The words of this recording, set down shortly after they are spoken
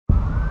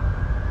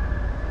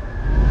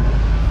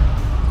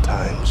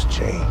times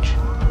change.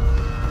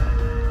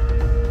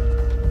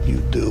 You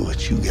do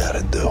what you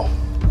gotta do.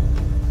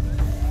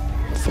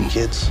 For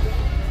kids.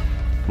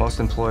 Most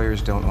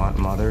employers don't want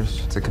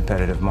mothers. It's a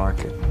competitive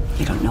market.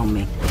 You don't know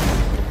me.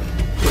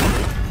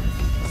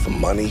 For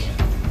money,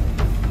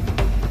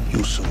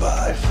 you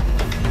survive.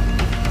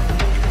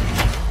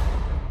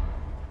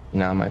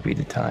 Now might be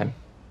the time.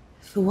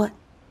 For what?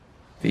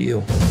 For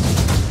you.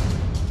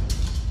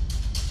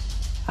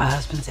 Our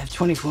husbands have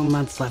 24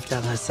 months left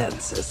on their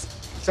sentences.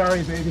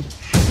 Sorry, baby.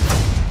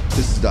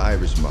 This is the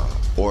Irish mob,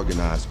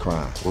 organized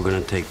crime. We're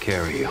gonna take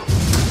care of you.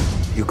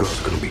 You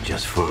girls are gonna be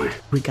just fine.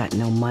 We got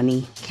no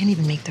money. Can't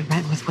even make the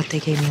rent with what they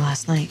gave me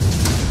last night.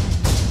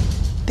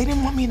 They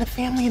didn't want me in the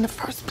family in the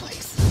first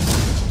place.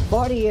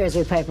 40 years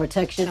we pay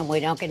protection and we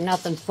don't get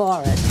nothing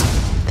for it.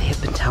 They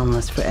have been telling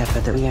us forever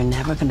that we are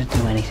never going to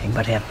do anything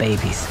but have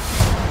babies.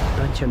 A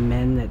bunch of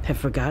men that have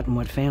forgotten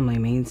what family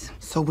means.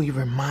 So we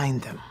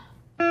remind them.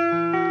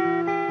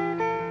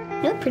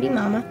 You're pretty,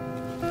 Mama.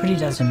 Pretty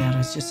doesn't matter.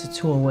 It's just a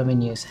tool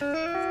women use.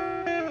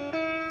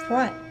 For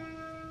what?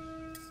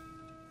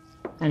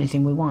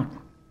 Anything we want.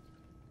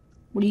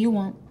 What do you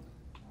want?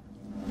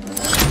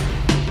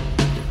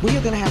 We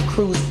are gonna have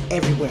crews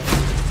everywhere.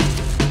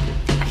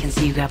 I can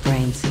see you got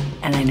brains,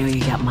 and I know you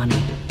got money.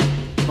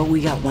 But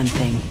we got one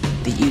thing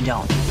that you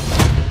don't.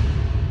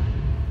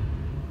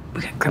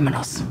 We got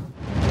criminals.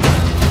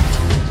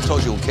 I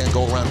told you we can't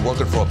go around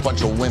working for a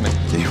bunch of women.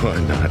 You are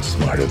not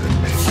smarter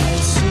than me.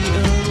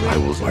 I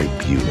will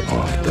wipe you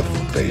off the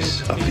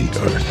face of the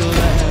earth.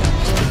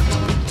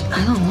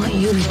 I don't want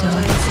you to do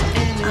it.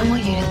 I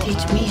want you to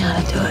teach me how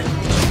to do it.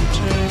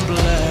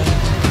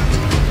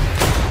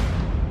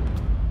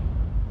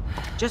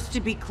 Just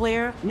to be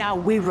clear, now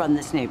we run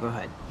this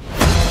neighborhood.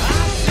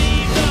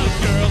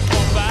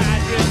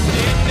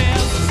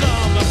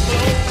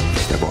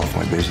 Step off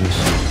my business.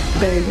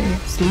 Baby,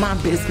 it's my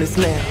business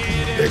now.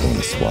 They're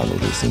gonna swallow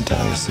this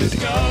entire city.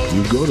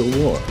 You go to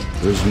war,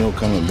 there's no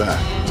coming back.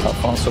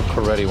 Alfonso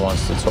Coretti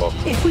wants to talk.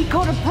 If we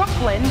go to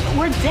Brooklyn,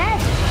 we're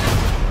dead.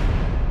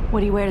 What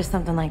do you wear to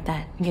something like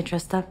that? You get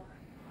dressed up?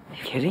 Are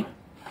you kidding?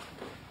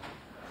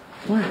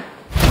 What?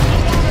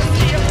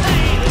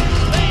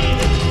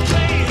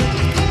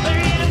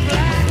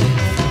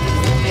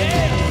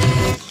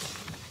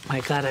 My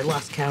God, I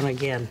lost count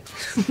again.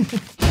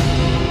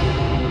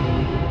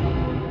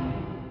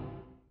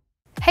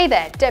 Hey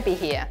there, Debbie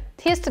here.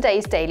 Here's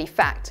today's daily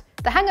fact.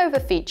 The Hangover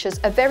features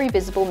a very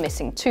visible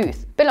missing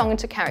tooth, belonging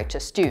to character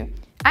Stu.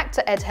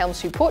 Actor Ed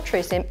Helms, who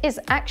portrays him, is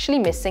actually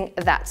missing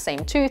that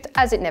same tooth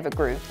as it never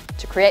grew.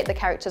 To create the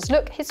character's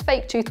look, his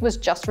fake tooth was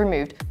just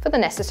removed for the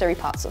necessary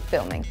parts of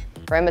filming.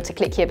 Remember to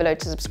click here below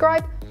to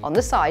subscribe, on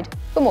the side,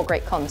 for more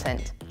great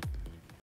content.